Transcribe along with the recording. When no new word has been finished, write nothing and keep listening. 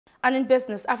And in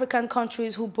business, African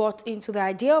countries who bought into the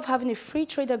idea of having a free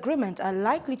trade agreement are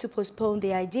likely to postpone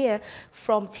the idea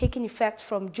from taking effect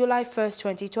from July 1st,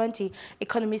 2020,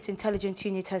 Economist Intelligence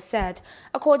Unit has said.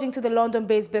 According to the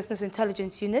London-based Business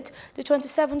Intelligence Unit, the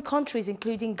 27 countries,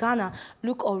 including Ghana,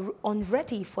 look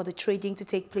unready for the trading to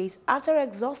take place after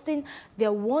exhausting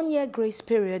their one-year grace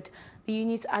period. The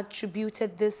unit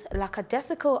attributed this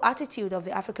lackadaisical attitude of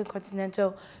the African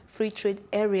Continental Free Trade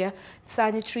Area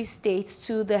signatory states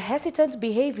to the hesitant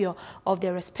behavior of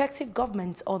their respective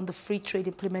governments on the free trade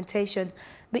implementation.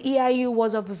 The EIU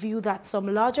was of the view that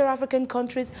some larger African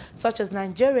countries, such as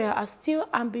Nigeria, are still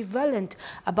ambivalent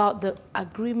about the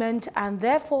agreement and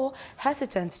therefore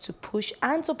hesitant to push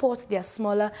and support their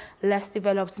smaller, less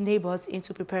developed neighbors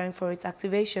into preparing for its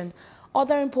activation.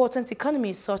 Other important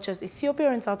economies, such as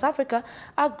Ethiopia and South Africa,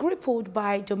 are crippled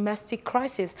by domestic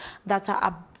crises that are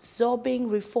absorbing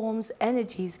reforms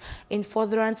energies. In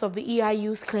furtherance of the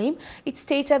EIU's claim, it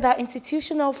stated that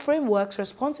institutional frameworks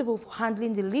responsible for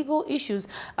handling the legal issues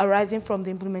arising from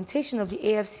the implementation of the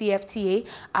AfCFTA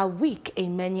are weak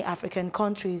in many African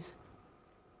countries.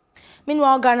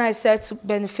 Meanwhile, Ghana is said to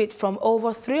benefit from over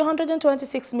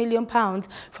 £326 million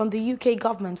from the UK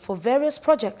government for various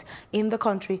projects in the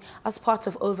country as part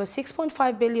of over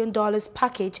 £6.5 billion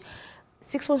package.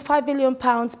 £6.5 billion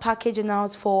package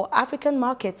announced for African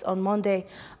markets on Monday.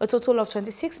 A total of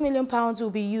 £26 million will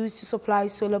be used to supply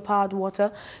solar-powered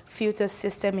water filter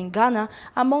system in Ghana,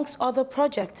 amongst other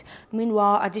projects.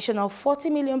 Meanwhile, additional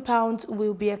 £40 million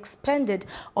will be expended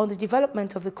on the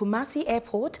development of the Kumasi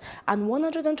Airport and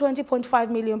 £120.5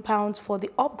 million for the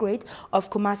upgrade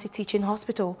of Kumasi Teaching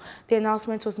Hospital. The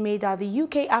announcement was made at the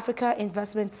UK-Africa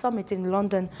Investment Summit in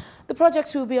London. The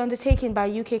projects will be undertaken by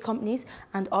UK companies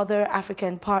and other African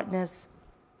partners.